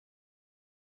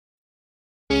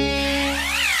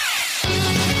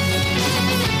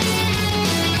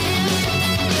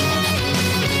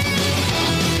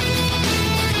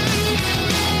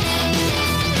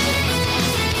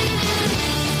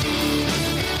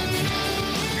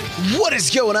What is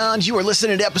going on? You are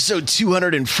listening to episode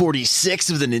 246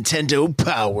 of the Nintendo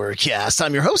Powercast.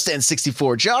 I'm your host,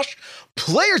 N64 Josh,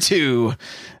 player 2,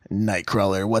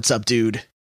 Nightcrawler. What's up, dude?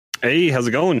 Hey, how's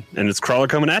it going? And it's Crawler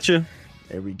coming at you.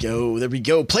 There we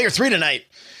go. Player 3 tonight,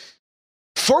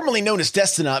 formerly known as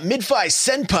Destinot, Midfi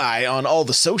Senpai on all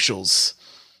the socials.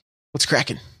 What's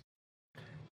cracking?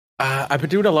 I've been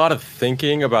doing a lot of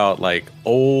thinking about like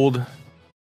old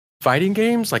fighting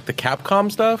games, like the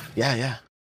Capcom stuff.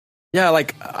 Yeah,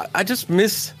 like I just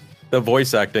miss the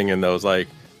voice acting in those. Like,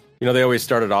 you know, they always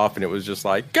started off and it was just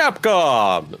like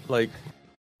Capcom. Like,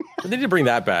 they need to bring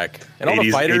that back. And all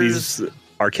the fighters, 80s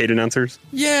arcade announcers.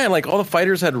 Yeah, and like all the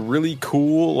fighters had really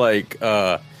cool like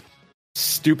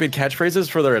stupid catchphrases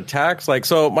for their attacks. Like,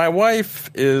 so my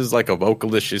wife is like a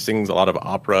vocalist. She sings a lot of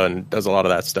opera and does a lot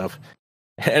of that stuff.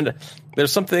 And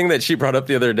there's something that she brought up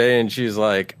the other day, and she's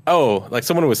like, "Oh, like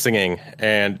someone was singing,"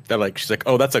 and they're like, she's like,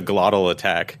 "Oh, that's a glottal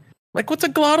attack." Like, what's a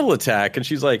glottal attack? And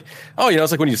she's like, "Oh, you know,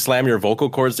 it's like when you slam your vocal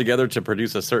cords together to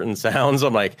produce a certain sound." So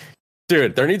I'm like,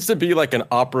 dude, there needs to be like an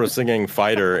opera singing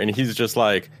fighter, and he's just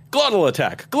like, glottal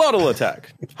attack,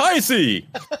 high C.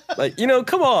 Like, you know,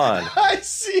 come on. I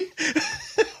see.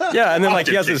 Yeah, and then like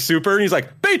he has his super, and he's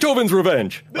like, Beethoven's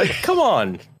Revenge. Like, come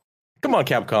on,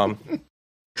 Capcom.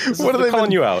 What are they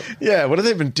calling you out? Yeah, what have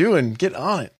they been doing? Get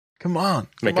on it. Come on.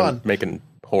 Making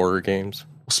horror games.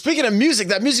 Speaking of music,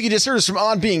 that music you just heard is from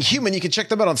On Being Human. You can check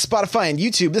them out on Spotify and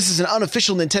YouTube. This is an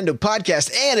unofficial Nintendo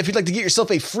podcast. And if you'd like to get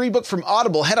yourself a free book from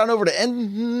Audible, head on over to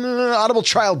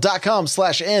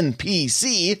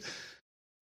audibletrial.com/NPC.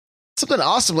 Something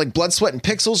awesome like Blood, Sweat, and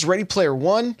Pixels, Ready Player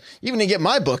One. Even to get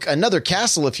my book, Another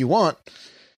Castle, if you want.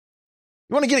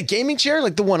 You want to get a gaming chair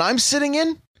like the one I'm sitting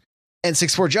in?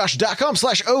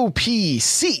 N64josh.com/OP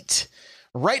seat.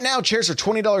 Right now, chairs are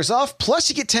 $20 off, plus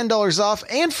you get $10 off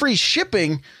and free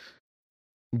shipping.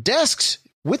 Desks,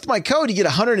 with my code, you get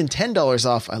 $110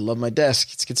 off. I love my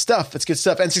desk. It's good stuff.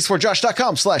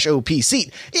 N64josh.com/OP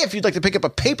seat. If you'd like to pick up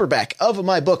a paperback of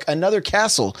my book, Another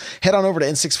Castle, head on over to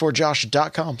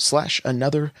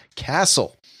N64josh.com/Another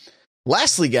Castle.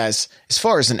 Lastly, guys, as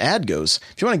far as an ad goes,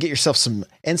 if you want to get yourself some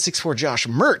N64 Josh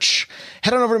merch,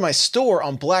 head on over to my store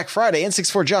on Black Friday,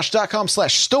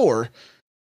 N64josh.com/store.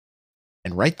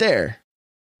 And right there,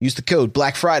 use the code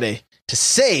Black Friday to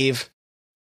save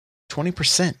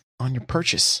 20% on your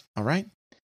purchase. All right.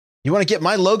 You want to get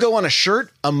my logo on a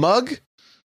shirt, a mug,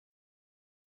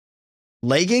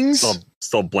 leggings,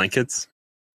 still blankets,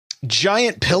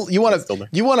 giant pillow. You want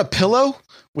a pillow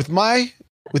with my,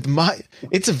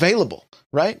 it's available,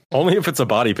 right? Only if it's a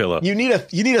body pillow. You need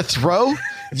a throw.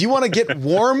 If you want to get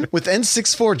warm with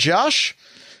N64 Josh,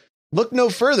 look no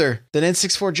further than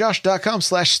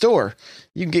N64josh.com/store.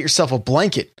 You can get yourself a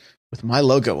blanket with my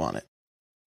logo on it.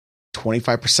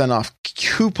 25% off.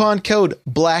 Coupon code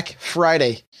Black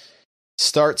Friday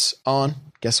starts on,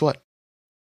 guess what?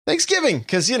 Thanksgiving.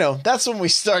 Because, you know, that's when we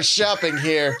start shopping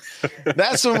here.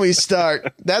 That's when we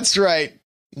start. That's right.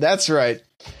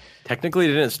 Technically,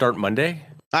 didn't it start Monday?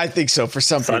 I think so for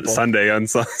some people. Sunday on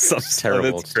some.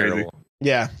 Terrible. It's crazy. Terrible.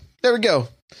 Yeah. There we go.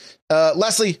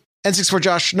 Lastly,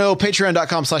 N64Josh, no,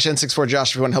 patreon.com/N64Josh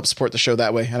if you want to help support the show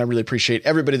that way. And I really appreciate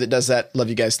everybody that does that. Love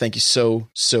you guys. Thank you so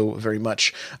very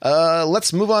much.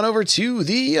 Let's move on over to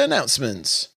the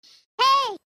announcements.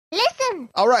 Hey, listen.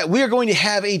 All right. We are going to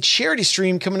have a charity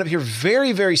stream coming up here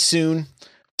very, very soon.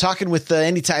 Talking with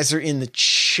Andy Tizer in the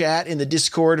chat, in the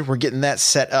Discord. We're getting that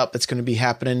set up. It's going to be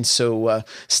happening. So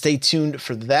stay tuned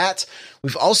for that.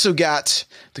 We've also got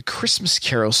the Christmas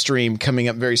Carol stream coming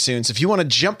up very soon. So if you want to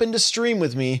jump into stream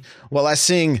with me while I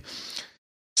sing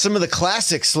some of the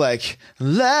classics like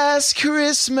Last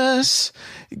Christmas,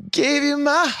 Gave You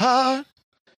My Heart.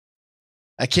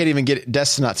 I can't even get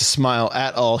Destinot to smile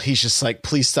at all. He's just like,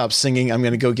 please stop singing. I'm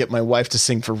going to go get my wife to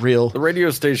sing for real. The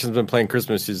radio station's been playing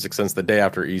Christmas music since the day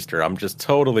after Easter. I'm just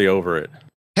totally over it.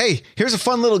 Hey, here's a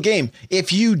fun little game.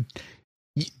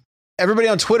 Everybody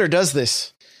on Twitter does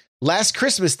this. Last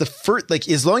Christmas,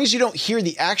 as long as you don't hear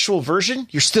the actual version,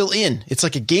 you're still in. It's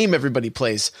like a game everybody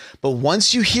plays. But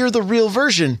once you hear the real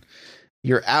version,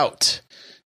 you're out.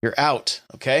 You're out.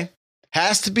 Okay?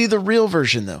 Has to be the real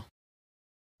version though.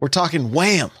 We're talking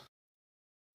Wham.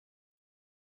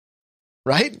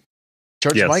 Right?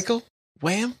 George Michael?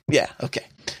 Wham? Yeah, okay.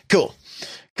 Cool.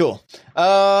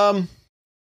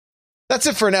 That's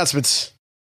it for announcements.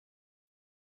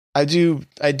 I do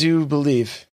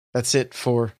believe that's it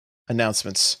for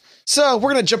announcements. So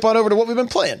we're going to jump on over to what we've been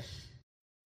playing.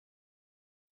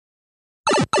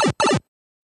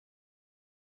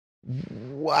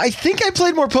 I think I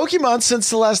played more Pokemon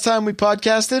since the last time we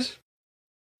podcasted.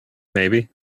 Maybe.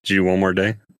 Did you do one more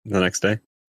day? The next day?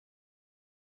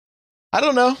 I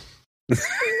don't know.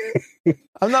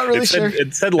 I'm not really sure.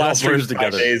 It said last blurs year's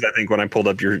together. 5 days, I think, when I pulled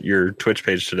up your Twitch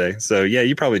page today. So yeah,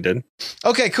 you probably did.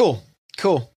 Okay, cool.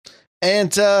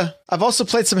 And I've also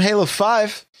played some Halo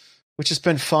 5, which has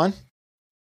been fun.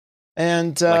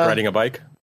 And Like riding a bike?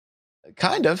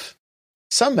 kind of.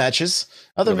 Some matches.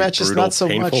 Other Really matches, brutal, not so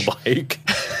painful much. bike.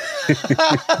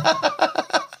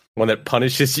 One that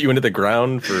punishes you into the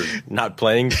ground for not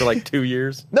playing for like 2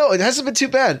 years. No, it hasn't been too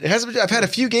bad. It hasn't been. I've had a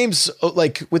few games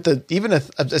like with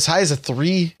as high as a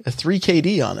 3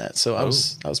 KD on it. So I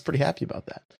was pretty happy about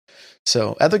that.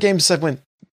 So other games I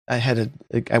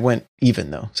went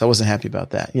even though. So I wasn't happy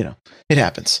about that. You know, it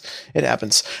happens. You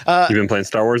been playing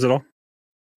Star Wars at all?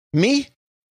 Me?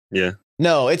 Yeah.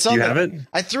 No, it's on. You have it?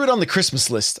 I threw it on the Christmas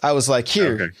list. I was like,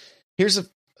 Okay. here's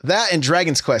that and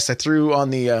Dragon's Quest. I threw on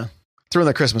the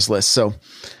Christmas list. So,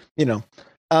 you know,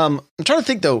 I'm trying to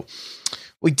think though.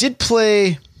 We did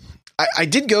play. I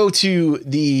did go to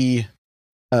the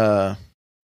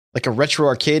like a retro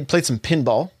arcade. Played some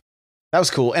pinball. That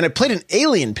was cool, and I played an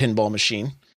Alien pinball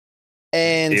machine.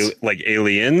 And Like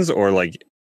Aliens or like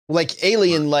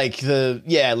Alien, like the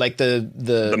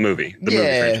movie movie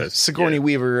franchise. Sigourney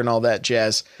Weaver and all that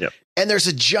jazz. Yep. And there's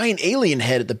a giant alien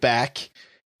head at the back.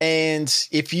 And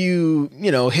if you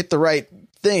hit the right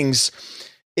things,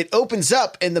 it opens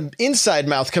up and the inside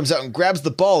mouth comes out and grabs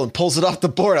the ball and pulls it off the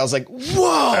board. I was like,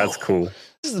 whoa, That's cool.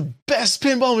 this is the best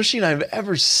pinball machine I've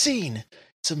ever seen.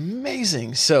 It's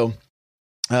amazing. So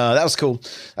that was cool.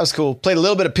 Played a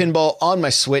little bit of pinball on my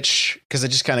Switch because I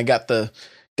just kind of got the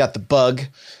bug.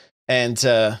 And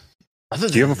other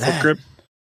than Do you have a that, flip grip?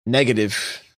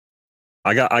 Negative.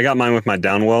 I got mine with my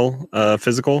Downwell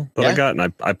physical that Yeah? I got,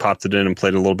 and I popped it in and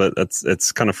played a little bit.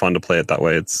 It's kind of fun to play it that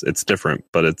way. It's different,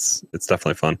 but it's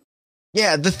definitely fun.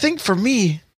 Yeah, the thing for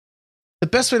me, the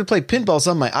best way to play pinball is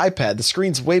on my iPad. The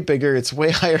screen's way bigger, it's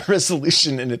way higher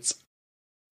resolution, and it's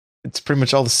pretty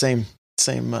much all the same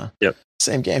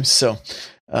games. So,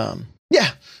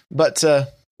 yeah, but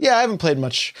yeah, I haven't played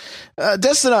much.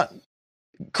 Destinot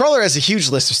Crawler has a huge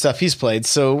list of stuff he's played.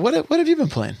 So, what have you been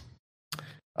playing?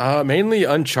 Mainly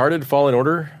Uncharted Fallen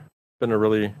Order. Been a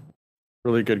really,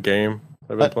 really good game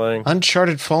I've been playing.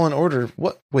 Uncharted Fallen Order.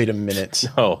 What? Wait a minute.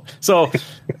 No. So,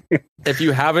 if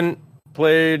you haven't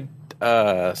played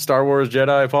Star Wars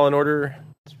Jedi Fallen Order,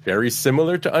 it's very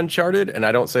similar to Uncharted, and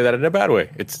I don't say that in a bad way.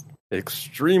 It's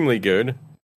extremely good.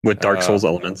 With Dark Souls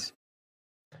elements.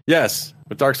 Yes,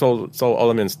 with Dark Soul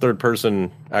elements,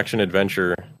 third-person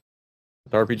action-adventure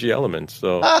with RPG elements.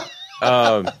 So,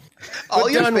 All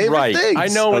but your done favorite right. things. I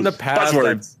know in the past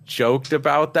Buzzwords. I've joked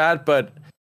about that, but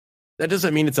that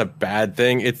doesn't mean it's a bad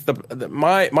thing. It's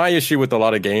my issue with a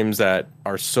lot of games that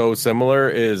are so similar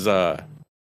is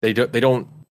they don't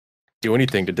do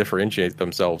anything to differentiate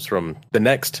themselves from the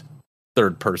next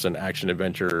third-person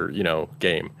action-adventure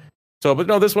game. So, but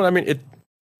no, this one, I mean,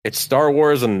 it's Star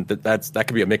Wars, and that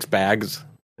could be a mixed bags,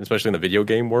 especially in the video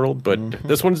game world. But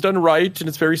this one's done right, and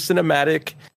it's very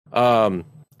cinematic.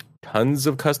 Tons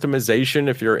of customization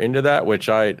if you're into that. Which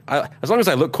I as long as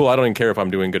I look cool, I don't even care if I'm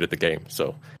doing good at the game.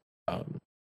 So,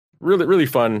 really, really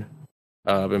fun.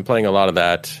 I've been playing a lot of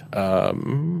that.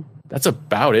 That's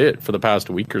about it for the past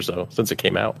week or so since it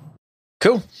came out.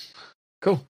 Cool.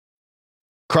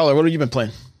 Crawler, what have you been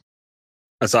playing?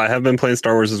 So I have been playing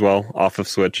Star Wars as well off of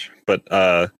Switch, but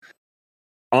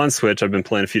on Switch I've been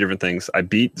playing a few different things. I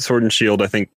beat Sword and Shield, I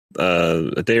think,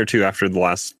 a day or two after the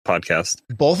last podcast.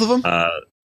 Both of them?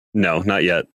 No, not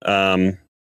yet.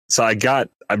 So I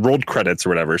rolled credits or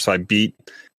whatever. So I beat.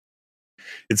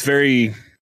 I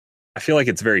feel like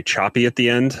it's very choppy at the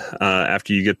end.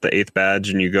 After you get the 8th badge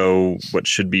and you go what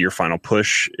should be your final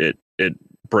push, it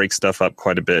breaks stuff up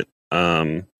quite a bit.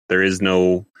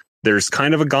 There's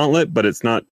kind of a gauntlet, but it's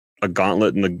not a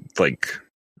gauntlet in the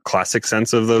classic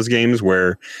sense of those games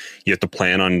where you have to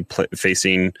plan on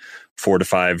facing 4 to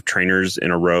 5 trainers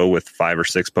in a row with 5 or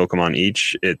 6 Pokemon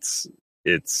each. It's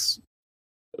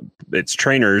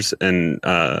trainers, and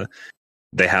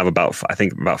they have about 5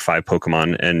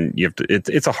 Pokemon, and you have to.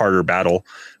 It's a harder battle,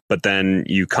 but then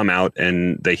you come out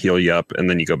and they heal you up,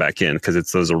 and then you go back in because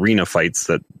it's those arena fights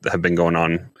that have been going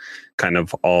on, kind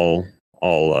of all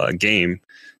game.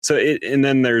 So and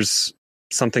then there's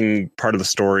something part of the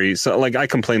story. So I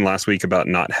complained last week about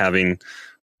not having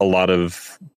a lot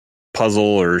of puzzle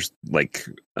or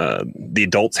the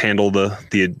adults handle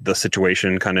the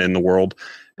situation kind of in the world,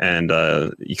 and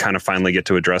you kind of finally get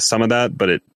to address some of that, but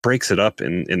it breaks it up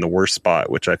in the worst spot,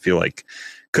 which I feel like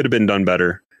could have been done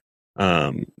better.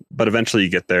 But eventually you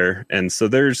get there, and so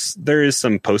there is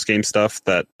some post game stuff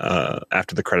that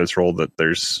after the credits roll that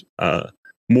there's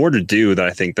more to do that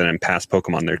I think than in past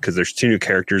Pokemon there, because there's 2 new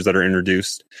characters that are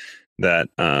introduced that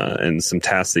and some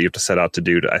tasks that you have to set out to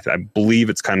do. I believe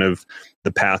it's kind of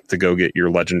the path to go get your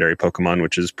legendary Pokemon,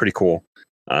 which is pretty cool.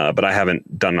 But I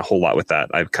haven't done a whole lot with that.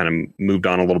 I've kind of moved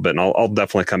on a little bit, and I'll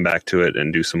definitely come back to it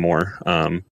and do some more.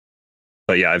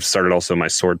 But yeah, I've started also my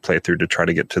sword playthrough to try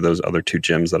to get to those other 2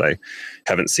 gyms that I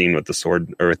haven't seen with the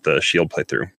sword or with the shield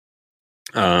playthrough.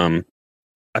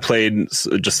 I played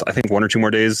just, I think, 1 or 2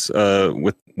 more days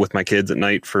with my kids at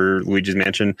night for Luigi's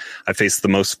Mansion. I faced the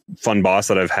most fun boss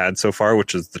that I've had so far,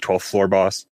 which is the 12th floor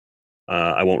boss.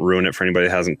 I won't ruin it for anybody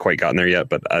that hasn't quite gotten there yet,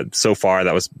 but so far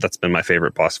that's been my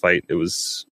favorite boss fight. It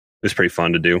was pretty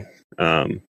fun to do.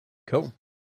 Cool.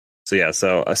 So yeah,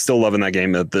 so I'm still loving that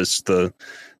game.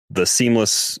 The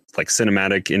seamless like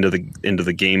cinematic into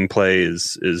the gameplay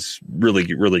is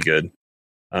really, really good.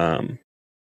 And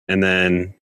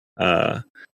then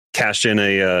cashed in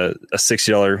a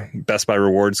 $60 Best Buy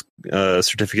rewards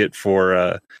certificate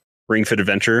for Ring Fit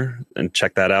Adventure, and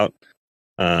check that out.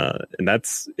 And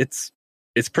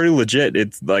it's pretty legit.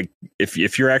 It's like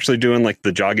if you're actually doing like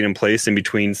the jogging in place in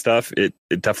between stuff, it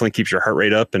definitely keeps your heart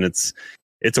rate up, and it's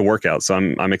a workout. So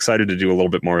I'm excited to do a little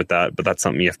bit more with that, but that's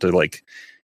something you have to like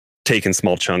take in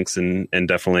small chunks and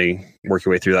definitely work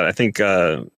your way through that. I think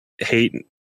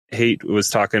Hate was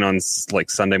talking on like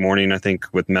Sunday morning, I think,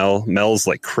 with Mel. Mel's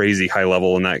like crazy high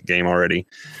level in that game already.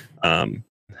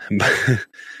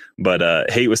 But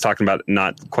Hate was talking about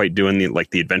not quite doing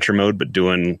the adventure mode, but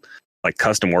doing like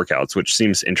custom workouts, which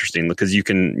seems interesting because you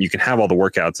can have all the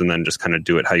workouts and then just kind of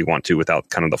do it how you want to without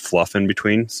kind of the fluff in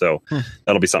between. So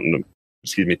that'll be something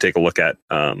to take a look at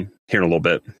here in a little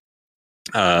bit.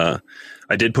 I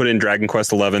did put in Dragon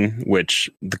Quest XI, which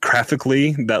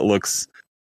graphically that looks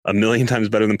a million times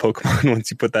better than Pokemon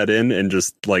once you put that in, and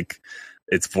just like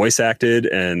it's voice acted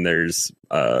and there's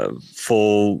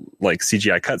full like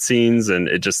CGI cutscenes, and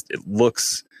it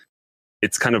looks,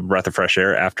 it's kind of breath of fresh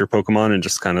air after Pokemon, and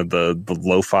just kind of the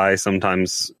lo-fi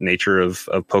sometimes nature of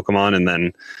Pokemon. And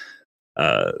then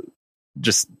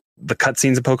just the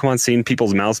cutscenes of Pokemon, seeing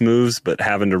people's mouse moves, but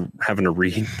having to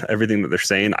read everything that they're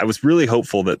saying. I was really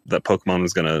hopeful that Pokemon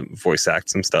was going to voice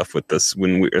act some stuff with this,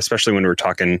 especially when we were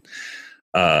talking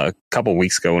a couple of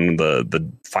weeks ago when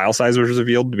the file size was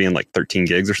revealed to be in like 13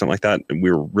 gigs or something like that. And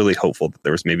we were really hopeful that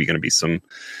there was maybe going to be some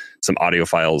audio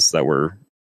files that were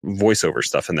voiceover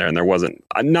stuff in there, and there wasn't.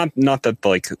 Not that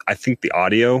like, I think the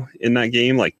audio in that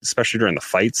game, like especially during the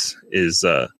fights, is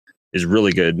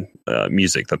really good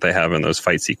music that they have in those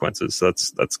fight sequences. So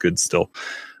that's good still.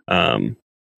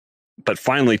 But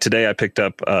finally today I picked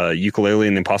up Yooka-Laylee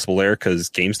and the Impossible Lair because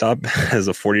GameStop has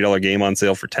a $40 game on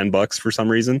sale for $10 for some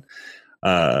reason.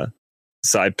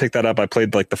 So I picked that up. I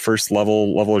played like the first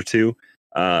level or two.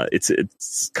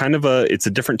 It's kind of a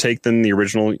different take than the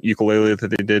original Yooka-Laylee that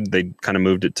they did. They kind of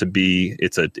moved it to be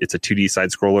it's a 2D side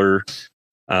scroller,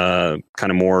 kind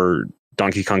of more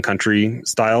Donkey Kong Country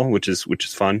style, which is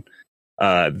fun.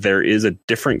 There is a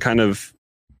different kind of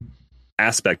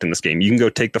aspect in this game. You can go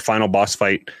take the final boss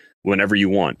fight whenever you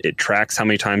want. It tracks how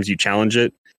many times you challenge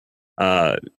it.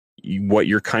 What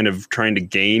you're kind of trying to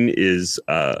gain is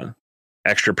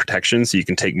extra protection, so you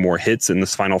can take more hits in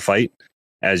this final fight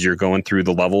as you're going through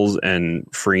the levels and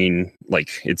freeing, like,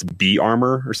 it's bee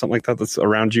armor or something like that that's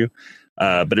around you.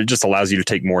 But it just allows you to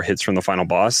take more hits from the final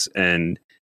boss. And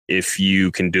if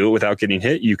you can do it without getting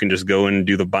hit, you can just go and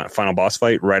do the final boss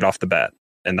fight right off the bat.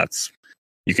 And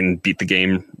you can beat the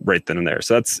game right then and there.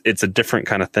 So it's a different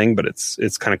kind of thing, but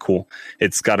it's kind of cool.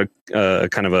 It's got a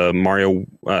kind of a Mario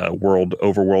world,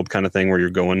 overworld kind of thing where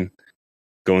you're going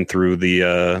through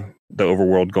the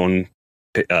overworld, going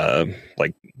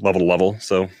like level to level.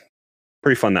 So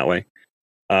pretty fun that way.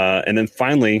 And then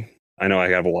finally, I know I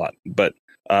have a lot, but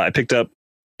I picked up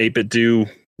 8BitDo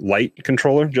Lite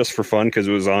controller just for fun because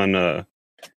it was on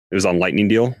Lightning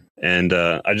Deal, and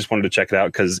I just wanted to check it out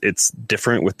because it's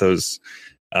different with those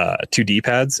 2D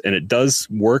pads, and it does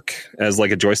work as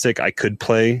like a joystick. I could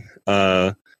play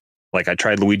like I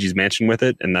tried Luigi's Mansion with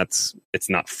it, and it's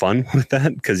not fun with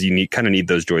that because you need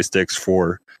those joysticks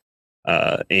for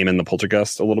aiming the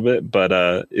poltergust a little bit, but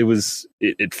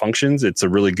it functions. It's a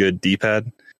really good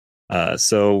D-pad,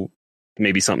 so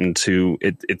maybe something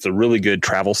it's a really good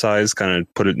travel size. Kind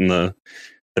of put it in the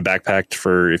backpack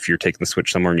for if you're taking the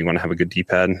Switch somewhere and you want to have a good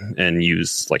D-pad and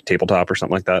use like tabletop or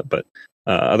something like that. But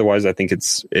otherwise, I think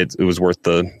it was worth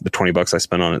the $20 I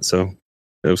spent on it. So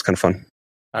it was kind of fun.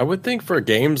 I would think for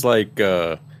games like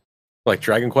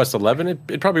Dragon Quest XI,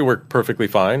 it'd probably work perfectly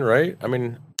fine, right? I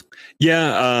mean,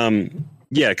 yeah,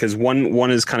 because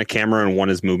one is kind of camera and one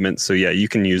is movement. So yeah, you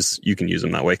can use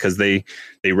them that way because they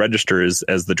register as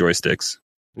the joysticks.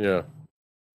 Yeah.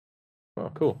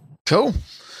 Oh, cool. Cool.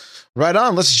 Right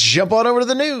on. Let's jump on over to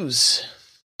the news.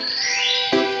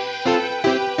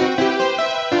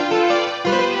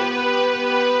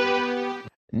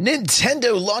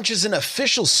 Nintendo launches an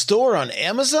official store on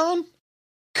Amazon?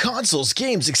 Consoles,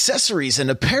 games, accessories, and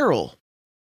apparel.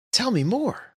 Tell me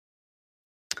more.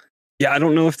 Yeah, I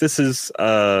don't know if this is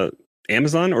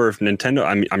Amazon or if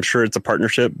Nintendo. I'm sure it's a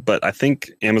partnership, but I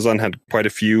think Amazon had quite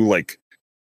a few like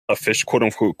official, quote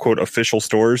unquote, official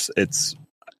stores.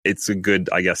 It's a good,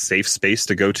 I guess, safe space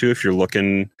to go to if you're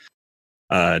looking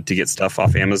to get stuff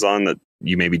off Amazon that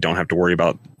you maybe don't have to worry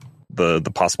about the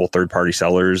possible third-party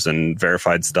sellers and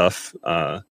verified stuff.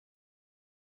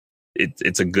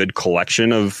 It's a good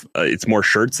collection of it's more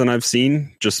shirts than I've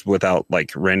seen just without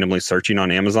like randomly searching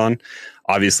on Amazon.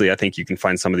 Obviously, I think you can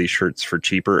find some of these shirts for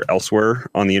cheaper elsewhere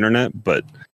on the internet, but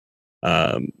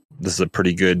this is a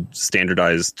pretty good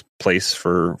standardized place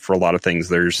for a lot of things.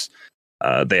 There's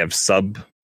they have sub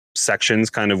sections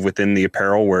kind of within the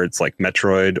apparel where it's like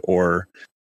Metroid or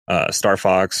Star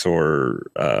Fox or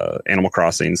Animal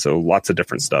Crossing. So lots of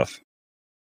different stuff.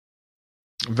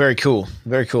 Very cool.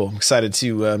 Very cool. I'm excited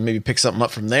to maybe pick something up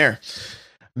from there.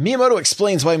 Miyamoto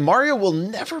explains why Mario will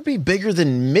never be bigger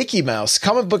than Mickey Mouse.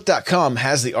 Comicbook.com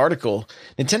has the article.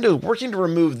 Nintendo working to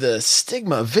remove the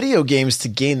stigma of video games to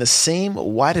gain the same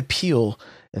wide appeal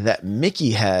that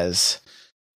Mickey has.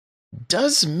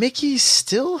 Does Mickey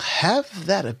still have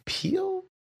that appeal?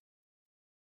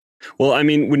 Well, I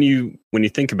mean, when you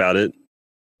think about it,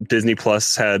 Disney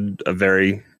Plus had a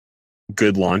very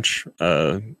good launch.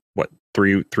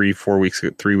 3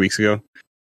 weeks ago.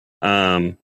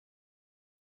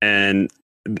 And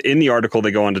in the article, they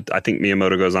go on to, I think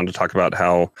Miyamoto goes on to talk about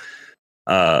how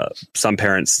some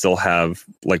parents still have,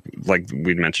 like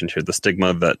we mentioned here, the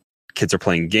stigma that kids are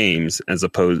playing games as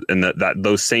opposed, and that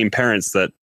those same parents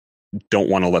that don't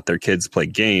want to let their kids play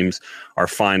games are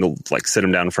fine to like sit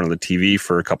them down in front of the TV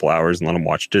for a couple hours and let them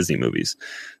watch Disney movies.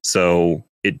 So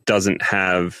it doesn't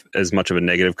have as much of a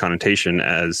negative connotation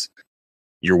as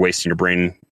you're wasting your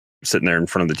brain sitting there in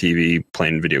front of the TV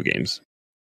playing video games.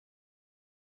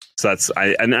 So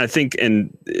I think,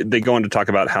 and they go on to talk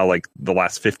about how like the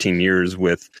last 15 years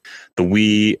with the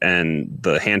Wii and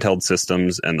the handheld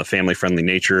systems and the family friendly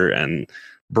nature and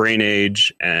Brain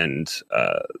Age and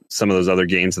some of those other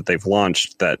games that they've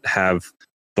launched that have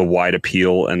the wide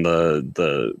appeal and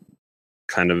the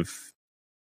kind of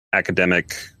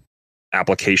academic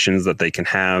applications that they can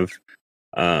have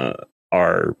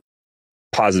are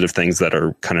positive things that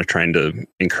are kind of trying to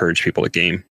encourage people to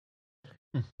game.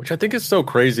 Which I think is so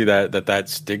crazy that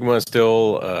stigma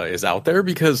still is out there,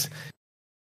 because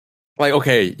like,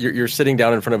 okay, you're sitting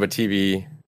down in front of a TV,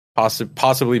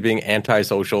 possibly being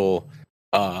antisocial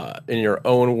in your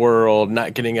own world,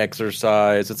 not getting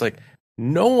exercise. It's like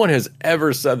no one has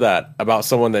ever said that about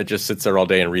someone that just sits there all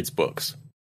day and reads books.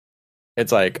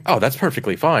 It's like, oh, that's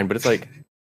perfectly fine, but it's like,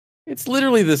 it's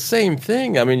literally the same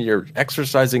thing. I mean, you're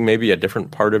exercising maybe a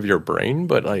different part of your brain,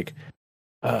 but like,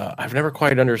 I've never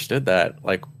quite understood that.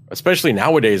 Like, especially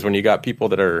nowadays when you got people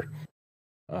that are,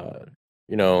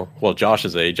 well,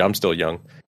 Josh's age, I'm still young,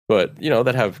 but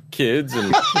that have kids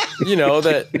and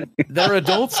that they're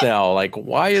adults now. Like,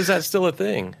 why is that still a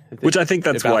thing? Which I think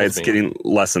that's why it's getting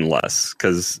less and less,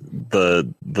 because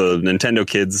the Nintendo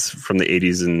kids from the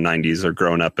 80s and 90s are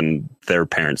growing up and they're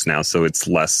parents now, so it's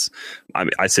less.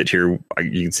 I sit here,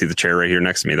 you can see the chair right here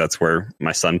next to me. That's where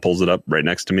my son pulls it up right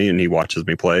next to me, and he watches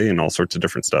me play and all sorts of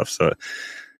different stuff. So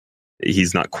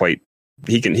he's not quite.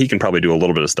 He can probably do a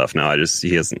little bit of stuff now.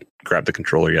 He hasn't grabbed the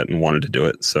controller yet and wanted to do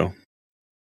it. So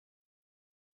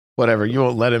whatever, you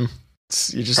won't let him.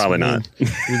 You're just probably mean. not.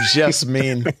 You're just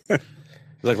mean.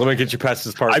 Like, let me get you past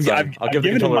this part. I'll give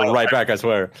the controller right back, I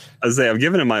swear. I've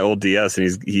given him my old DS, and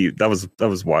that was a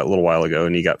little while ago,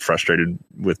 and he got frustrated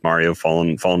with Mario falling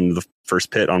into the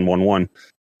first pit on 1-1.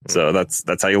 So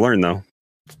that's how you learn, though.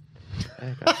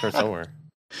 I got to start somewhere.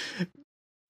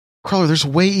 Crawler, there's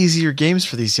way easier games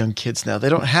for these young kids now. They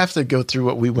don't have to go through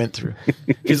what we went through.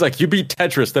 He's like, you beat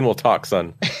Tetris, then we'll talk,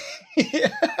 son.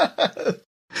 Yeah.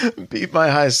 Beat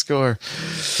my high score.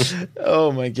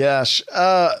 Oh my gosh.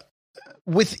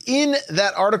 Within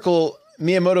that article,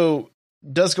 Miyamoto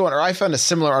does go on, or I found a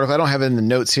similar article. I don't have it in the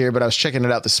notes here, but I was checking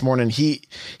it out this morning. He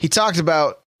talked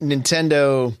about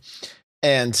Nintendo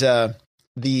and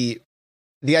the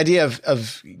idea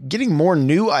of getting more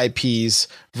new IPs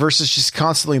versus just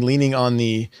constantly leaning on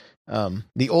the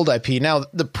old IP. Now,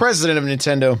 the president of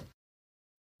Nintendo,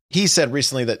 he said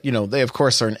recently that, they of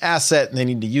course are an asset and they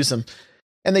need to use them.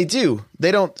 And they do.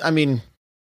 They don't,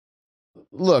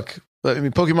 look,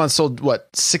 Pokemon sold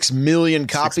 6 million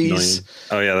copies? 6 million.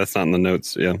 Oh yeah, that's not in the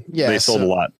notes. Yeah. They sold a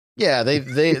lot. Yeah,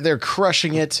 they're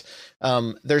crushing it.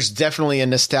 There's definitely a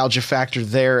nostalgia factor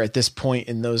there at this point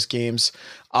in those games.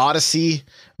 Odyssey,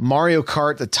 Mario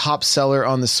Kart, the top seller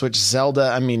on the Switch,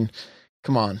 Zelda. I mean,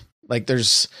 come on. Like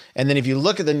and then if you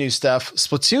look at the new stuff,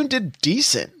 Splatoon did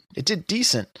decent. It did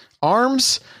decent.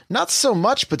 ARMS, not so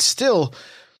much, but still,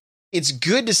 it's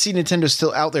good to see Nintendo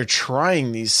still out there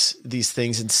trying these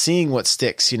things and seeing what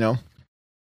sticks, you know.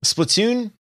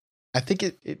 Splatoon, I think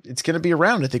it's going to be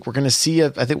around. I think we're going to see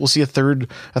we'll see a third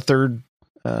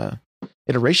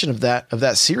iteration of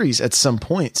that series at some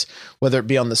point, whether it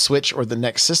be on the Switch or the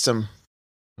next system.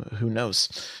 Who knows?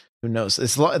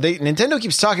 Nintendo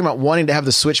keeps talking about wanting to have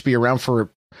the Switch be around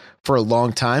for a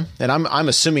long time, and I'm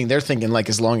assuming they're thinking like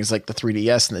as long as like the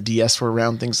 3DS and the DS were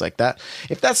around, things like that.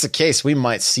 If that's the case, we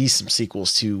might see some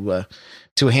sequels to a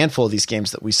handful of these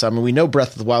games that we saw. I mean, we know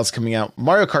Breath of the Wild's coming out.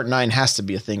 Mario Kart 9 has to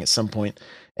be a thing at some point.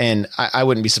 And I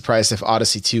wouldn't be surprised if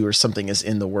Odyssey 2 or something is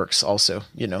in the works also,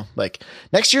 you know, like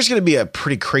next year's going to be a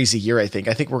pretty crazy year. I think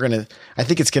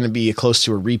it's going to be close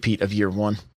to a repeat of year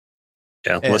one.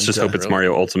 Yeah. Let's just hope it's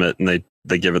Mario Ultimate and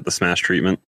they give it the Smash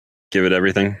treatment, give it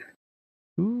everything.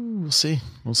 Ooh, we'll see.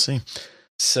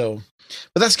 So,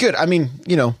 but that's good. I mean,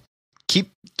 you know,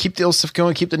 keep the old stuff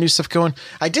going, keep the new stuff going.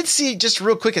 I did see just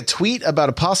real quick a tweet about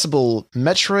a possible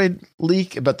Metroid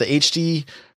leak about the HD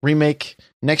remake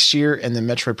next year and then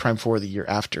Metroid Prime 4 the year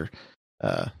after.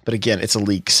 But again, it's a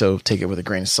leak, so take it with a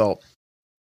grain of salt.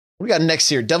 What we got next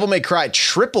here? Devil May Cry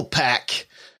triple pack.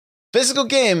 Physical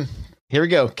game. Here we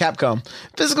go. Capcom.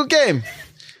 Physical game.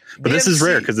 But DMC. This is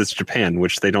rare because it's Japan,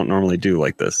 which they don't normally do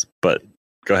like this. But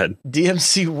go ahead.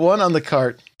 DMC 1 on the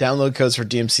cart. Download codes for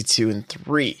DMC 2 and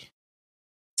 3.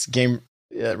 This game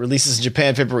releases in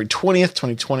Japan February 20th,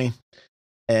 2020.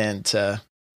 And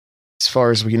as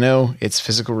far as we know, it's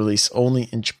physical release only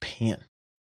in Japan.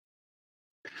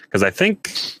 Because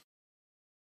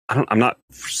I'm not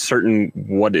certain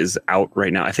what is out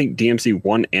right now. I think DMC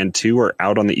 1 and 2 are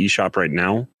out on the eShop right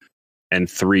now, and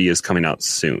 3 is coming out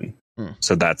soon.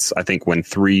 So that's, I think when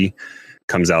 3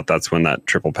 comes out, that's when that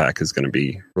triple pack is going to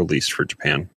be released for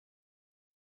Japan.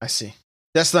 I see.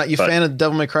 That's not fan of the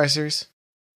Devil May Cry series?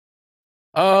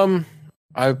 I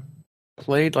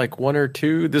played like 1 or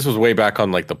 2. This was way back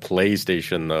on like the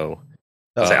PlayStation though.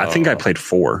 I think I played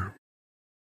 4.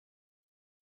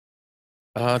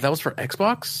 That was for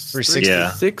Xbox 360.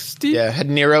 Yeah. 60? Yeah, had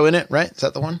Nero in it, right? Is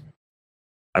that the one?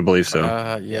 I believe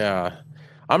so. Yeah.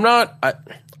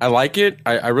 I like it.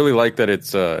 I really like that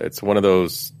it's one of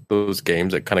those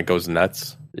games that kind of goes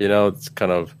nuts. You know, it's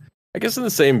kind of, I guess, in the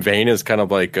same vein as kind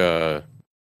of like your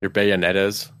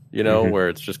Bayonetta's, you know, where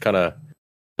it's just kind of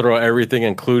throw everything,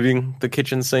 including the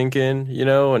kitchen sink in, you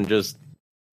know, and just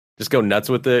go nuts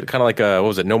with it. Kind of like what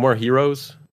was it? No More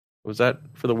Heroes? Was that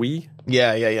for the Wii?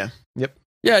 Yeah. Yep.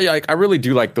 Yeah. I really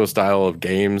do like those style of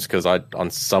games because on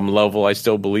some level, I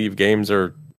still believe games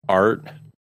are art,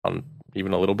 on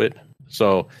even a little bit.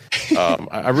 So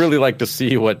I really like to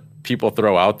see what people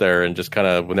throw out there and just kind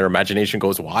of when their imagination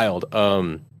goes wild.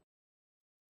 And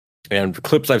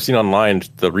clips I've seen online,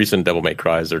 the recent Devil May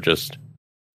Cries, they're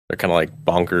kind of like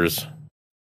bonkers.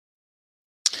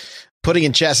 Putting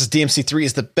in chat says DMC3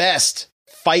 is the best.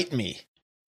 Fight me.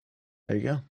 There you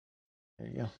go.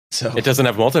 So it doesn't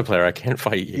have multiplayer. I can't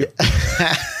fight you.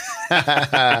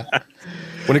 Yeah.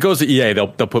 When it goes to EA, they'll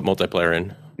put multiplayer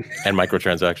in and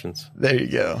microtransactions. There you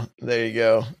go.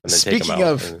 And Speaking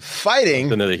of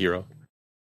fighting, another hero.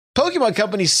 Pokemon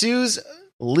Company sues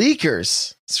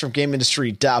leakers. It's from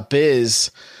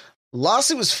GameIndustry.biz.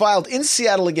 Lawsuit was filed in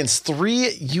Seattle against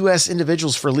 3 U.S.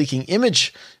 individuals for leaking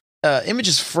images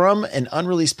from an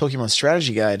unreleased Pokemon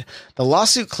strategy guide. The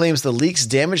lawsuit claims the leaks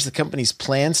damaged the company's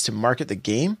plans to market the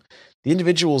game. The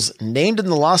individuals named in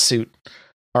the lawsuit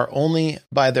are only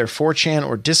by their 4chan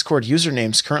or Discord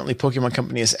usernames. Currently, Pokemon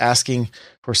Company is asking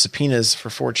for subpoenas for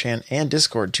 4chan and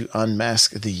Discord to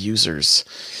unmask the users.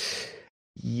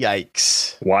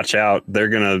 Yikes. Watch out. They're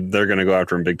gonna go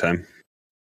after him big time.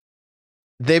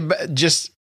 They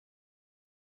just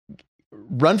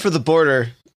run for the border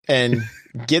and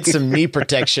get some knee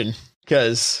protection,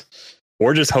 because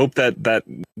or just hope that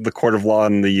the court of law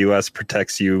in the US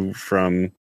protects you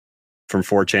from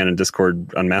 4chan and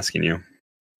Discord unmasking you.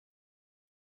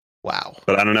 Wow.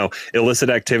 But I don't know.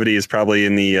 Illicit activity is probably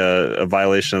in the a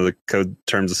violation of the code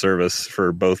terms of service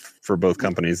for both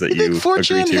companies that you think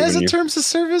 4chan agree to. Has a terms of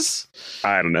service?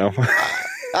 I don't know.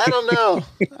 I don't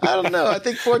know. I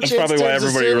think 4chan's That's probably why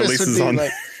everybody releases on.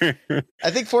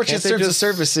 I think 4chan's terms of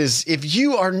service is if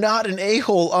you are not an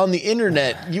a-hole on the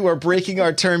internet, you are breaking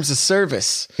our terms of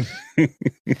service.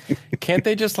 Can't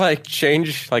they just like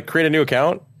change, like create a new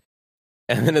account?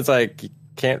 And then it's like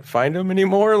can't find them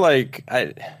anymore. Like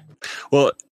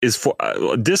Well, is for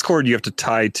Discord you have to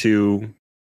tie to.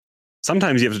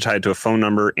 Sometimes you have to tie it to a phone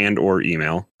number and or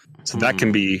email. So that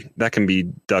can be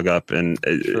dug up, and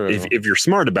if you're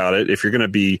smart about it, if you're going to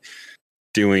be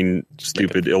doing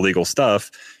stupid illegal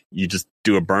stuff, you just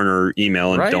do a burner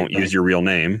email and don't use your real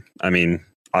name. I mean,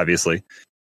 obviously,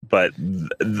 but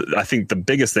I think the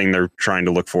biggest thing they're trying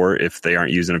to look for, if they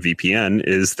aren't using a VPN,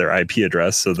 is their IP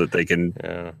address so that they can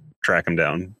track them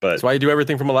down. But that's why you do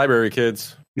everything from a library,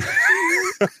 kids.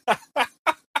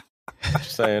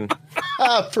 Just saying.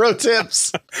 Pro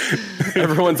tips.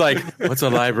 Everyone's like, "What's a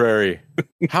library?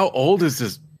 How old is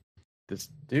this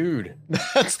dude?"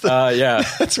 That's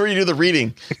That's where you do the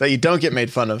reading that you don't get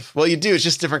made fun of. Well, you do. It's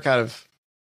just different kind of.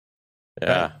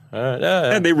 Yeah.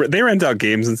 They rent out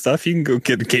games and stuff. You can go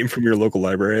get a game from your local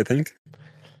library, I think.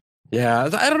 Yeah,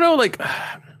 I don't know.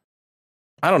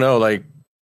 Like,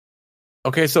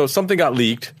 okay, so something got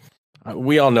leaked.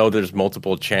 We all know there's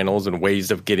multiple channels and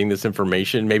ways of getting this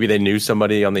information. Maybe they knew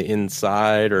somebody on the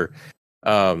inside or...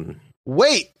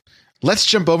 Wait, let's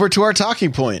jump over to our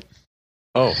talking point.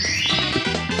 Oh.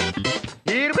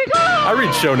 Here we go! I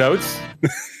read show notes.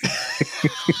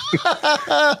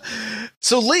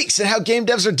 So leaks and how game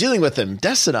devs are dealing with them.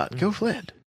 Destinot, go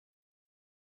Flint.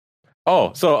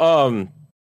 Oh, so,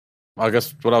 I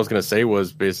guess what I was going to say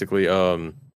was basically,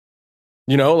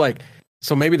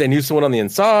 so maybe they knew someone on the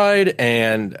inside,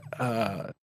 and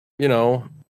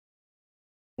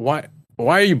why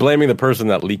are you blaming the person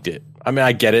that leaked it? I mean,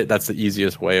 I get it. That's the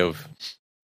easiest way of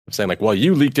saying, like, well,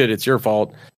 you leaked it, it's your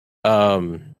fault.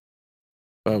 But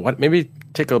maybe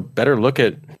take a better look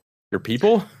at your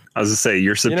people. I was to say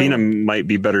your subpoena might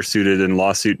be better suited in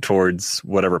lawsuit towards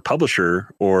whatever publisher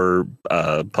or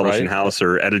publishing house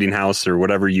or editing house or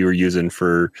whatever you were using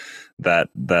for that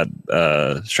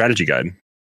strategy guide.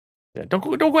 Yeah, don't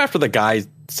go after the guy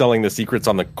selling the secrets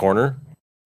on the corner.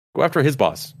 Go after his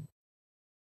boss.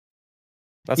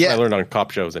 That's what I learned on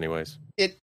cop shows, anyways.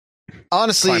 It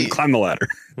honestly climb the ladder.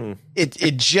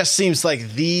 It just seems like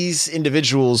these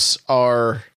individuals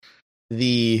are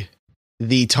the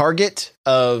target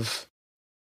of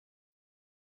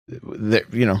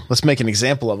let's make an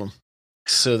example of them.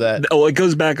 So that it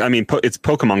goes back. I mean, it's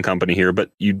Pokemon Company here,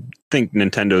 but you'd think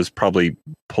Nintendo's probably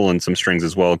pulling some strings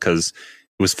as well because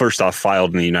it was first off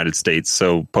filed in the United States.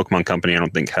 So Pokemon Company, I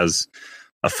don't think has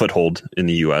a foothold in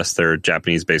the US. They're a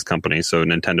Japanese-based company, so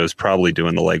Nintendo's probably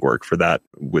doing the legwork for that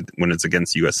when it's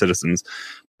against US citizens.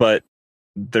 But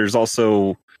there's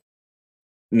also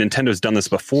Nintendo's done this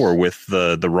before with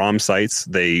the ROM sites.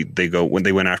 They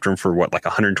went after them for like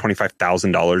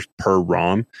 $125,000 per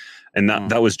ROM, and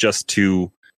that was just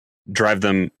to drive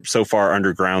them so far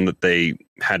underground that they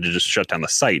had to just shut down the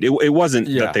site. It wasn't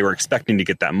that they were expecting to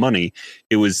get that money.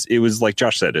 It was like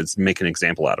Josh said, it's make an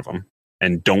example out of them.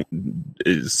 And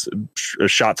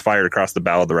shots fired across the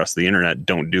bow of the rest of the internet.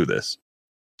 Don't do this.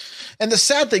 And the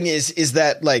sad thing is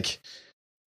that, like,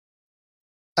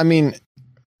 I mean,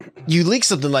 you leak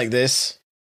something like this,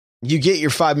 you get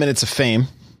your 5 minutes of fame,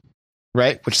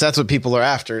 right? Which that's what people are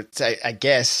after. I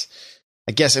guess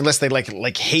unless they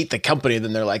like hate the company,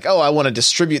 then they're like, oh, I want to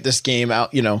distribute this game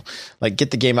out, like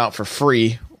get the game out for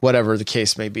free, whatever the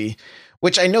case may be.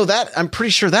 Which I'm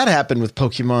pretty sure that happened with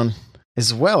Pokemon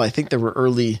as well. I think there were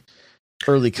early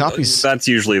copies. That's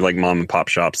usually like mom and pop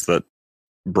shops that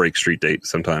break street date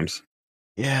sometimes.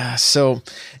 Yeah. So,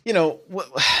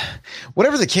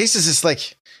 whatever the case is, it's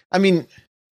like, I mean,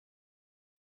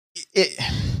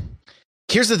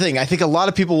 here's the thing. I think a lot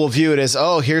of people will view it as,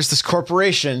 oh, here's this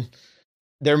corporation.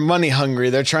 They're money hungry.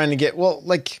 They're trying to get,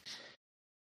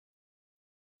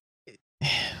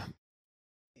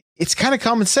 it's kind of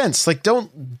common sense. Like,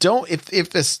 if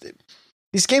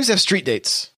these games have street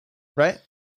dates, right?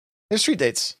 They have street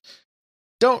dates.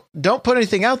 Don't put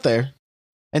anything out there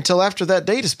until after that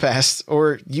date is passed,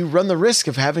 or you run the risk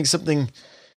of having something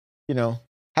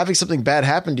bad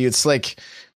happen to you. It's like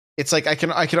I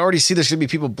can already see there's going to be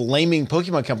people blaming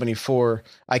Pokemon Company for,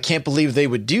 I can't believe they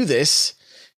would do this.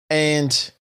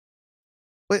 And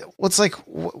what's like,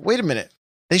 wait a minute,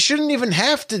 they shouldn't even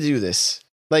have to do this.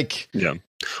 Like, yeah.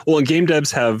 Well, and game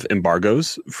devs have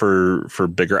embargoes for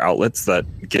bigger outlets that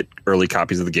get early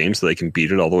copies of the game so they can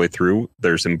beat it all the way through.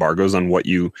 There's embargoes on what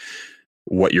you're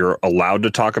allowed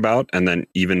to talk about, and then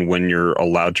even when you're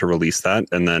allowed to release that,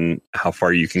 and then how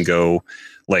far you can go.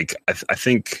 Like, I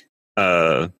think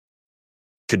Kojima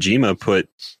put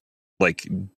like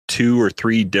 2 or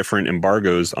 3 different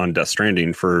embargoes on Death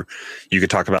Stranding for, you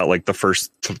could talk about like the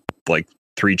first like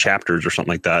 3 chapters or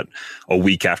something like that a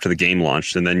week after the game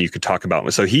launched, and then you could talk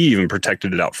about, so he even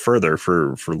protected it out further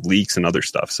for leaks and other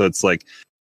stuff. So it's like,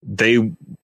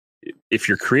 if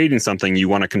you're creating something, you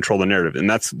want to control the narrative, and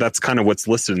that's kind of what's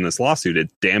listed in this lawsuit. It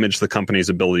damaged the company's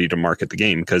ability to market the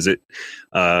game because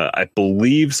I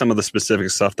believe some of the specific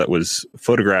stuff that was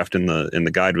photographed in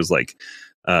the guide was like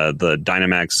the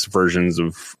Dynamax versions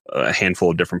of a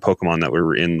handful of different Pokemon that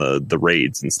were in the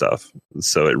raids and stuff.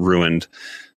 So it ruined.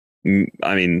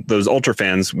 I mean, those Ultra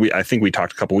fans. I think we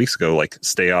talked a couple weeks ago, like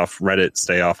stay off Reddit,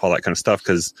 stay off all that kind of stuff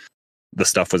because the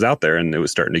stuff was out there and it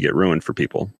was starting to get ruined for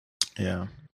people. Yeah.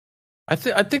 I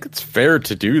think it's fair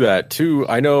to do that too.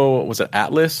 I know, was it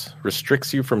Atlas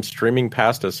restricts you from streaming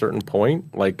past a certain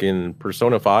point, like in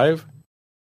Persona 5?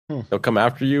 They'll come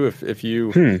after you if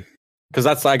you, because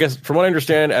that's, I guess, from what I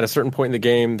understand, at a certain point in the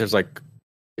game, there's like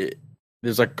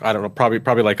I don't know,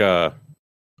 probably like a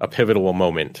pivotal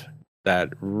moment that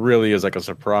really is like a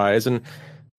surprise, and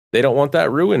they don't want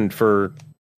that ruined for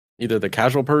either the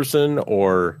casual person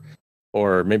or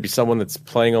maybe someone that's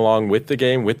playing along with the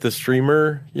game with the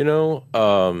streamer, you know,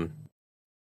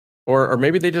 or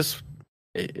maybe they just,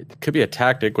 it could be a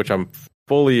tactic, which I'm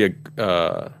fully in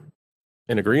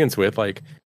agreement with. Like,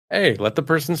 hey, let the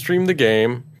person stream the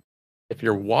game. If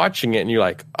you're watching it and you're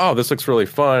like, oh, this looks really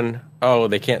fun. Oh,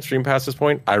 they can't stream past this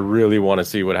point. I really want to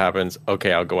see what happens.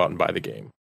 Okay, I'll go out and buy the game.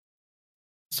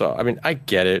 So, I mean, I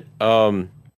get it.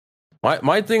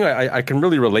 My thing, I can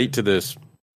really relate to this.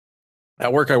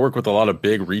 At work, I work with a lot of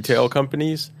big retail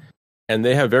companies, and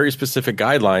they have very specific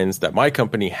guidelines that my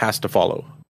company has to follow.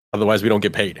 Otherwise, we don't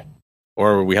get paid,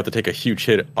 or we have to take a huge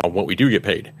hit on what we do get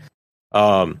paid.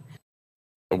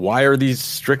 Why are these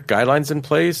strict guidelines in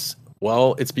place?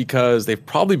 Well, it's because they've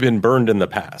probably been burned in the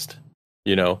past,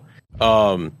 you know?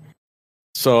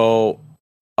 So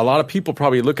a lot of people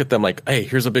probably look at them like, hey,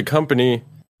 here's a big company.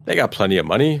 They got plenty of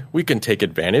money. We can take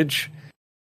advantage.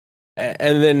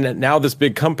 And then now this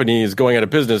big company is going out of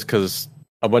business because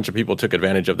a bunch of people took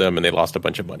advantage of them and they lost a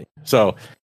bunch of money. So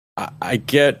I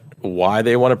get why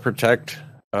they want to protect,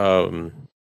 you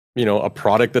know, a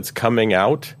product that's coming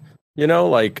out, you know,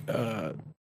 like,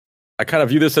 I kind of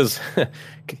view this as,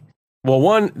 well,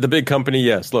 one, the big company,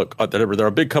 yes, look, they're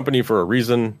a big company for a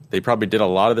reason. They probably did a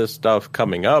lot of this stuff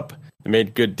coming up. They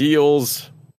made good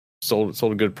deals,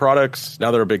 sold good products.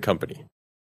 Now they're a big company.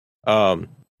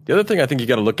 The other thing I think you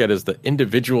got to look at is the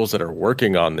individuals that are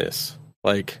working on this.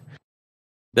 Like,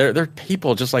 they're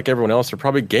people just like everyone else. They're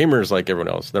probably gamers like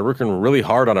everyone else. They're working really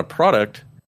hard on a product,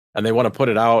 and they want to put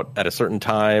it out at a certain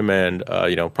time and,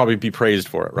 you know, probably be praised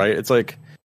for it, right? It's like,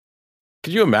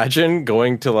 could you imagine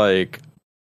going to like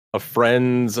a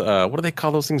friend's, what do they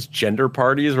call those things? Gender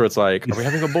parties, where it's like, are we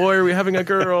having a boy? Are we having a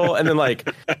girl? And then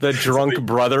like the drunk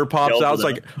brother pops out. It's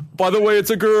like, by the way,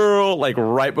 it's a girl. Like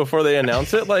right before they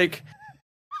announce it, like,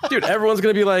 dude, everyone's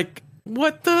gonna be like,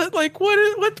 what the, like, what,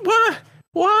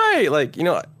 why? Like, you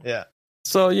know, yeah.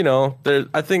 So, you know,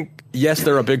 I think, yes,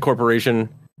 they're a big corporation,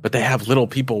 but they have little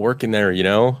people working there, you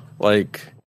know, like,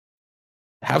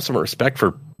 have some respect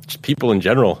for just people in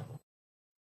general.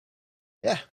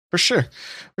 Yeah, for sure.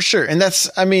 And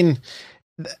that's, I mean,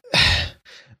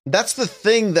 that's the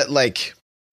thing that, like,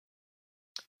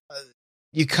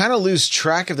 you kind of lose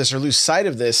track of this or lose sight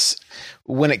of this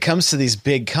when it comes to these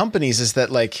big companies, is that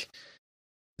like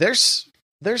they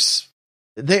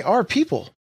are people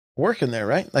working there,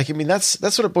 right? Like, I mean, that's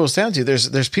what it boils down to.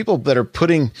 There's people that are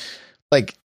putting,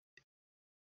 like,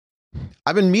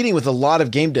 I've been meeting with a lot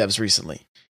of game devs recently.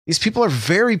 These people are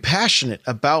very passionate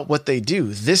about what they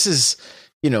do. This is,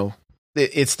 you know,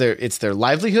 it's their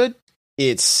livelihood.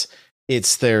 It's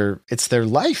their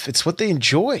life. It's what they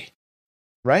enjoy.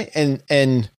 Right.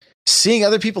 And seeing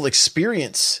other people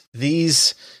experience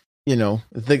these, you know,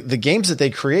 the games that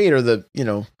they create, or the, you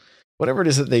know, whatever it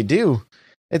is that they do,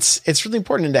 it's really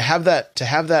important. And to have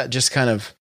that just kind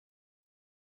of,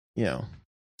 you know,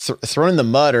 thrown in the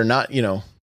mud, or not, you know,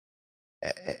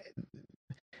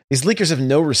 these leakers have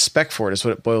no respect for it, is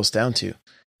what it boils down to.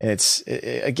 And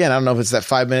again, I don't know if it's that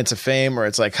 5 minutes of fame, or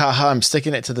it's like, haha, I'm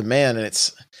sticking it to the man. And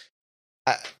it's,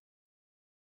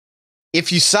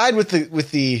 if you side with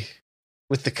the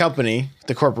company,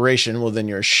 the corporation, well, then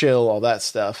you're a shill, all that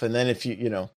stuff. And then if you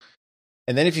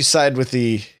side with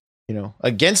the, you know,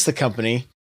 against the company,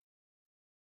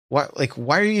 why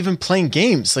are you even playing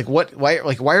games? Like, why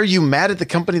are you mad at the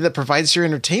company that provides your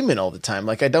entertainment all the time?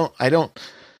 Like, I don't,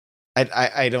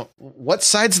 what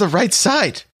side's the right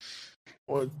side?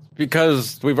 Well,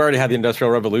 because we've already had the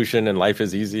Industrial Revolution and life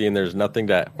is easy and there's nothing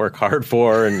to work hard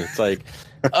for. And it's like,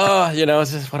 oh, you know,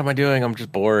 it's just, what am I doing? I'm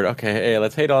just bored. Okay, hey,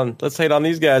 let's hate on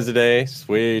these guys today.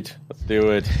 Sweet, let's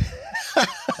do it.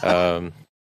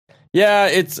 Yeah,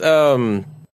 it's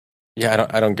yeah,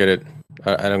 I don't get it.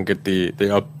 I don't get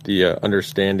the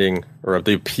understanding or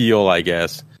the appeal, I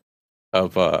guess.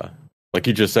 of like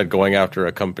you just said, going after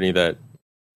a company that,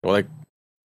 well, like,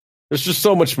 there's just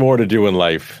so much more to do in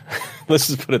life. Let's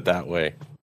just put it that way.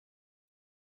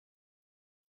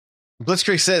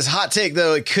 Blitzkrieg says, hot take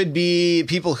though, it could be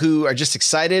people who are just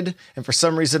excited and for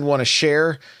some reason want to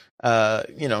share,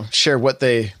 share what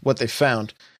they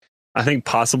found. I think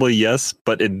possibly yes,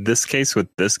 but in this case with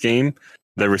this game,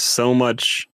 there was so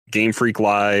much Game Freak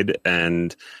lied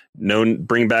and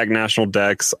bring back national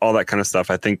decks, all that kind of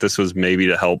stuff. I think this was maybe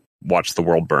to help watch the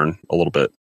world burn a little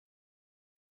bit.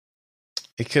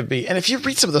 It could be. And if you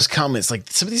read some of those comments, like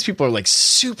some of these people are like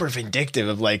super vindictive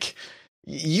of like,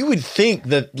 you would think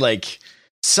that like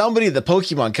somebody at the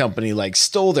Pokemon company like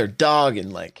stole their dog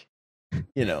and like,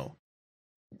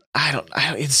 I don't,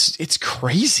 it's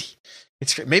crazy.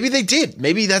 Maybe they did.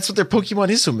 Maybe that's what their Pokemon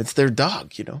is to them. It's their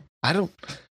dog, I don't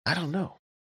know.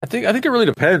 I think it really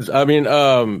depends. I mean,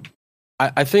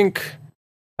 I think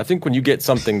when you get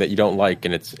something that you don't like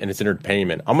and it's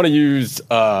entertainment, I'm going to use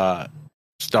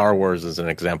Star Wars as an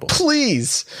example.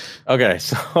 Please. Okay,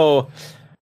 so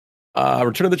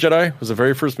Return of the Jedi was the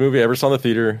very first movie I ever saw in the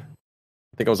theater.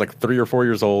 I think I was like 3 or 4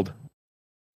 years old.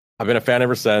 I've been a fan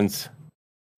ever since.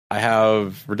 I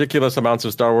have ridiculous amounts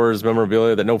of Star Wars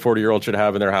memorabilia that no 40-year-old should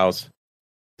have in their house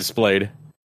displayed.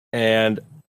 And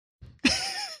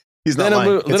he's not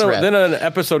lying. Then an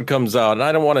episode comes out, and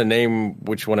I don't want to name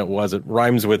which one it was. It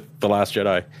rhymes with The Last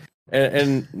Jedi.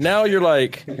 And now you're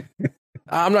like,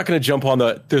 I'm not going to jump on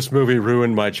this movie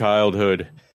ruined my childhood.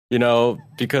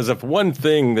 Because if one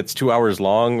thing that's 2 hours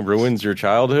long ruins your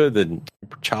childhood, then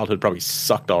childhood probably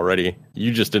sucked already.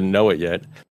 You just didn't know it yet.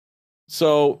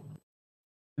 So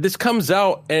this comes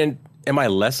out, and am I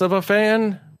less of a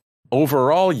fan?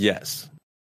 Overall, yes.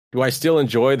 Do I still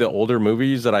enjoy the older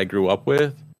movies that I grew up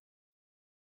with?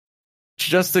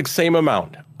 Just the same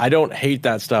amount. I don't hate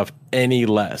that stuff any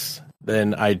less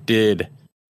than I did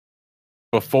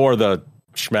before the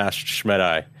Smashed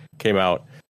Schmedai came out.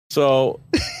 So,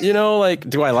 do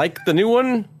I like the new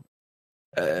one?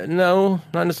 No,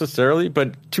 not necessarily.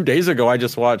 But 2 days ago, I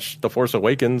just watched The Force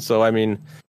Awakens. So, I mean,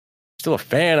 still a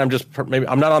fan. I'm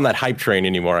not on that hype train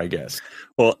anymore, I guess.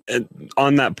 Well,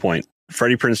 on that point,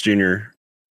 Freddie Prinze Jr.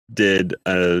 did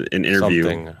an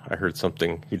interview. I heard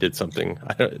something. He did something.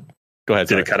 Go ahead.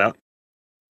 Did it cut out?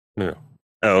 No.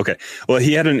 Oh, okay. Well,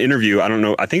 he had an interview. I don't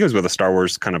know. I think it was with a Star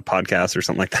Wars kind of podcast or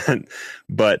something like that.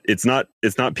 But it's not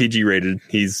PG rated.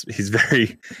 He's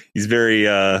very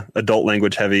adult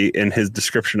language heavy in his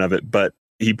description of it. But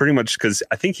he pretty much, because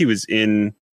I think he was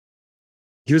a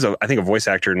voice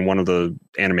actor in one of the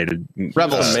animated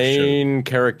Rebels. Main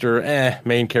character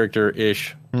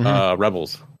ish.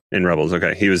 Rebels. In Rebels.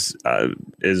 Okay, he was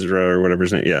Ezra or whatever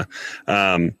his name. Yeah.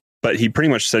 But he pretty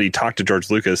much said he talked to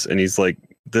George Lucas, and he's like,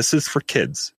 this is for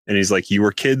kids. And he's like, you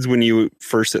were kids when you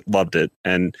first loved it.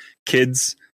 And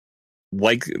kids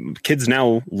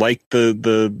now like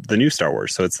the new Star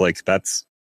Wars. So it's like,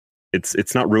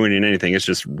 it's not ruining anything. It's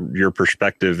just your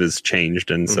perspective is changed.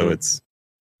 And so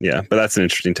but that's an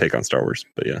interesting take on Star Wars,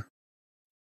 but yeah.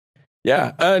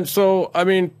 Yeah. And so, I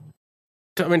mean,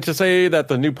 to say that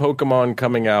the new Pokemon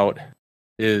coming out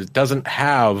doesn't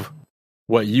have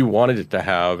what you wanted it to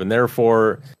have, and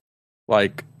therefore,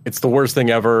 like, it's the worst thing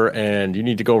ever, and you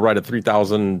need to go write a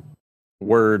 3,000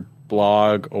 word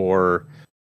blog or,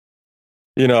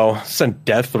 send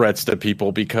death threats to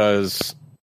people because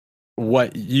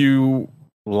what you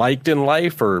liked in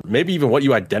life, or maybe even what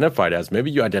you identified as.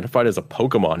 Maybe you identified as a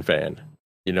Pokemon fan,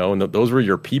 and those were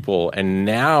your people, and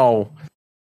now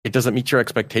it doesn't meet your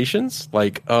expectations.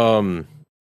 Like,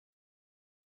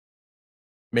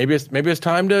 maybe it's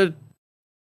time to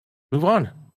move on.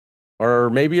 Or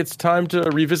maybe it's time to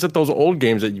revisit those old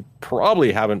games that you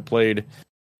probably haven't played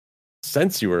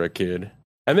since you were a kid.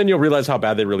 And then you'll realize how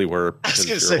bad they really were because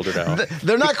you're older now.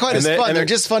 They're not quite as fun. They're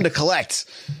just fun to collect.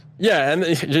 Yeah, and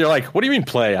you're like, what do you mean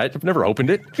play? I've never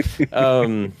opened it.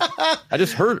 I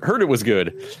just heard it was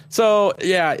good. So,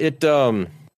 yeah, it's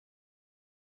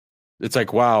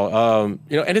like, wow.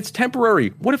 And it's temporary.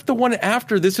 What if the one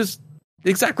after this is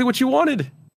exactly what you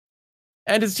wanted?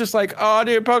 And it's just like, oh,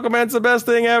 dude, Pokemon's the best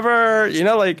thing ever.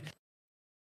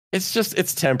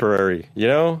 It's temporary,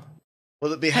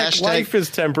 Will it be hashtag life is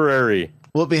temporary?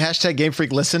 Will it be hashtag Game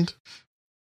Freak listened?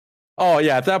 Oh,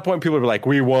 yeah. At that point, people would be like,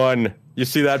 we won. You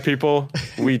see that, people?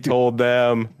 We told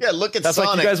them. Yeah, look at That's Sonic.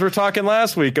 Like you guys were talking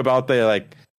last week about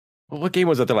what game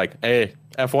was it? They're like, hey,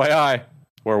 FYI,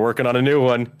 we're working on a new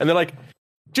one. And they're like,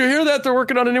 do you hear that? They're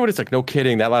working on a new one. It's like, no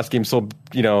kidding. That last game sold,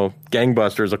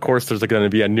 gangbusters. Of course, there's going to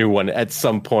be a new one at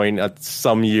some point, at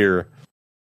some year.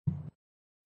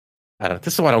 I don't know.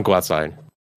 This is why I don't go outside.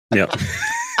 Yep.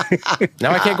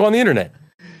 Now I can't go on the internet.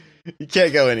 You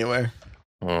can't go anywhere.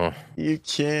 Oh. You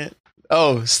can't.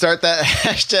 Oh, start that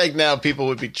hashtag now. People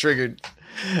would be triggered.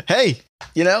 Hey,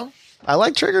 I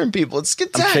like triggering people. It's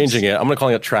good times. I'm changing it. I'm going to call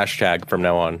it trash tag from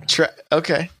now on.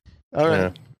 Okay. All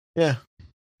right. Yeah.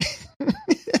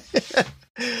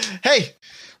 Hey,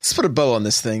 let's put a bow on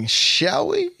this thing, shall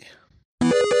we?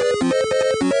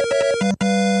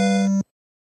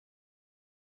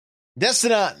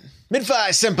 Destinat, Midfi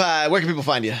Senpai, where can people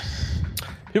find you?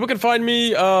 People can find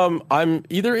me. I'm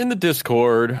either in the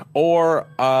Discord or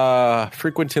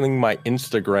frequenting my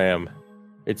Instagram.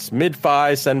 It's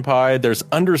Midfi Senpai. There's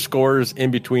underscores in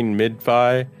between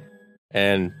Midfi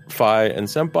and Fi and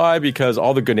Senpai because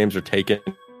all the good names are taken.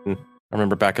 I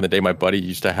remember back in the day, my buddy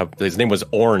used to have, his name was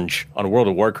Orange on World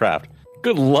of Warcraft.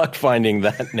 Good luck finding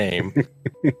that name.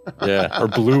 Yeah, or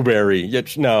Blueberry. Yeah,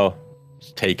 no,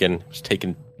 it's taken. It was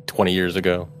taken 20 years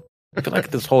ago. I feel like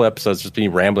this whole episode is just me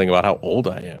rambling about how old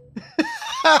I am.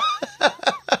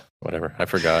 Whatever, I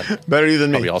forgot. Better you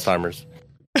than me. Probably Alzheimer's.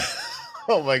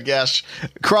 Oh my gosh.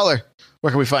 Crawler,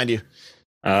 where can we find you?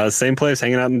 Same place,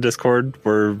 hanging out in Discord.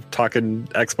 We're talking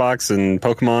Xbox and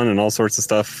Pokemon and all sorts of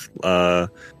stuff.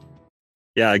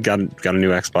 Yeah, I got a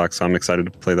new Xbox, so I'm excited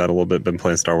to play that a little bit. Been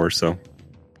playing Star Wars, so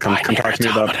come talk to me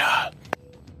about it.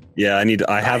 Yeah,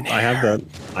 I have that.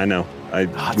 I know.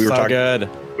 We were talking good.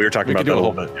 We were talking about that a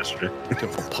little bit yesterday. Do a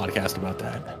whole podcast about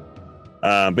that.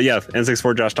 But yeah,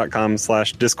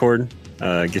 n64josh.com/Discord.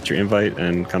 Get your invite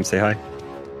and come say hi.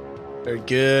 Very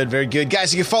good, very good.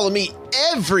 Guys, you can follow me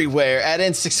everywhere at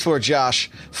N64Josh.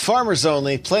 Farmers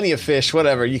only, plenty of fish,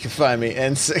 whatever. You can find me,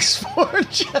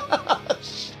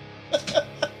 N64Josh.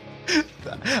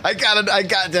 I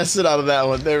got Destin out of that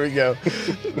one. There we go.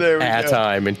 There we go.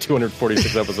 Time in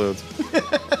 246 episodes.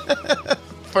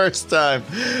 First time.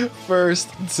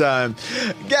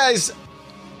 Guys,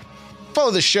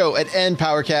 follow the show at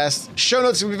NPowercast. Show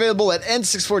notes will be available at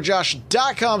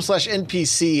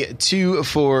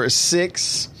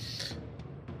n64josh.com/NPC246.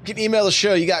 You can email the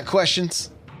show. You got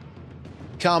questions,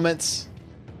 comments.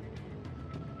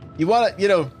 You want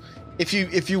to,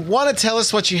 if you want to tell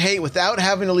us what you hate without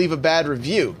having to leave a bad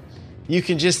review, you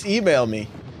can just email me,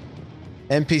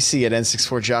 npc at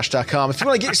n64josh.com. If you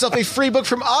want to get yourself a free book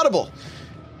from Audible,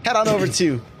 head on over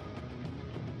to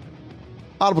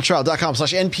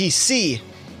audibletrial.com/NPC.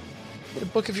 Get a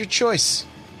book of your choice.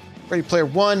 Ready Player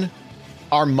One,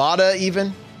 Armada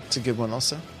even. It's a good one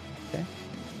also. Okay.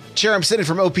 Chair I'm sitting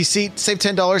from OPC. Save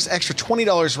 $10, extra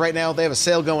 $20 right now. They have a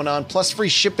sale going on, plus free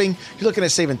shipping. You're looking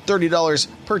at saving $30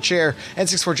 per chair.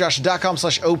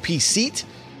 n64josh.com/OPC.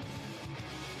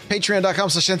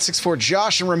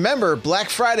 Patreon.com/n64josh. And remember, Black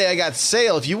Friday, I got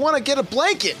sale. If you want to get a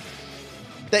blanket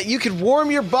that you can warm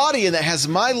your body in that has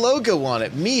my logo on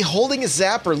it, me holding a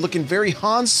zapper looking very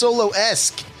Han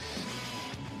Solo-esque.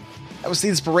 That was the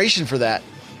inspiration for that.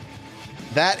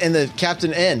 That and the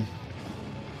Captain N.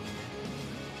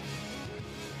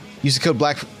 Use the code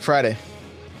Black Friday.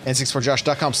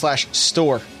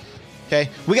 n64josh.com/store. Okay?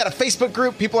 We got a Facebook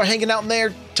group. People are hanging out in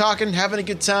there, talking, having a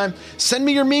good time. Send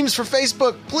me your memes for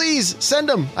Facebook. Please, send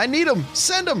them. I need them.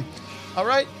 Send them. All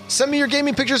right? Send me your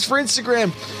gaming pictures for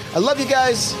Instagram. I love you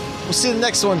guys. We'll see you in the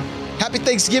next one. Happy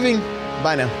Thanksgiving.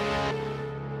 Bye now.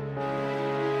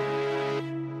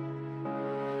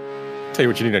 Tell you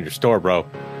what you need on your store, bro.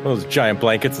 One of those giant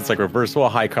blankets. It's like reversible,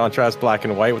 high contrast, black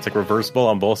and white. It's like reversible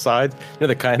on both sides. You know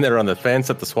the kind that are on the fence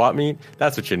at the swap meet?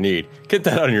 That's what you need. Get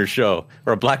that on your show.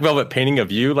 Or a black velvet painting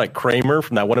of you, like Kramer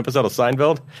from that one episode of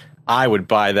Seinfeld. I would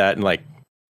buy that in like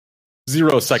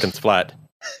 0 seconds flat.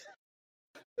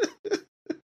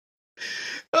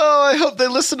 Oh, I hope they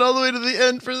listened all the way to the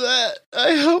end for that.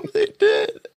 I hope they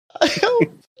did.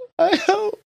 I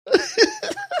hope.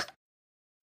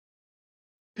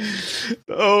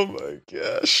 Oh my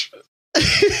gosh.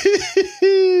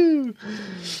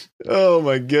 Oh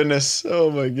my goodness.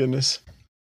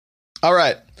 All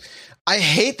right. I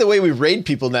hate the way we raid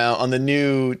people now on the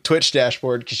new Twitch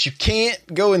dashboard because you can't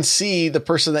go and see the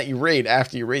person that you raid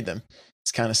after you raid them.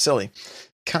 It's kind of silly.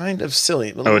 Oh,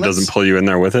 it doesn't pull you in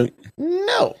there with it?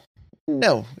 No.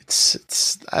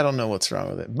 It's I don't know what's wrong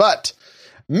with it. But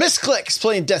Miss Click's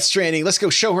playing Death Stranding. Let's go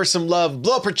show her some love.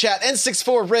 Blow up her chat.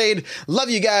 N64 raid. Love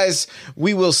you guys.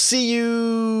 We will see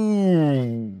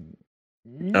you.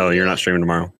 Oh, you're not streaming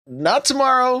tomorrow? Not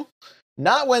tomorrow.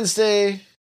 Not Wednesday.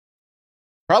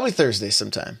 Probably Thursday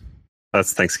sometime.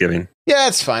 That's Thanksgiving. Yeah,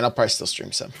 it's fine. I'll probably still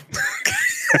stream some.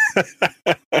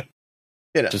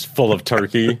 Just full of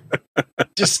turkey.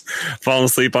 Just falling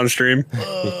asleep on stream.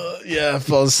 Yeah,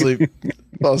 fall asleep.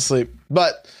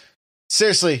 But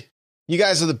seriously, you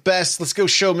guys are the best. Let's go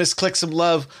show Miss Click some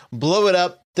love. Blow it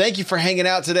up. Thank you for hanging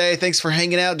out today. Thanks for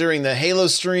hanging out during the Halo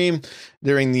stream,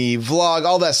 during the vlog,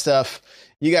 all that stuff.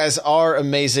 You guys are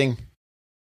amazing.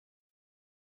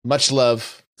 Much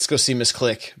love. Let's go see Miss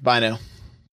Click. Bye now.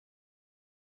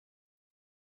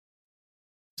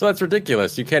 So that's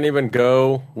ridiculous. You can't even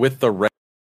go with the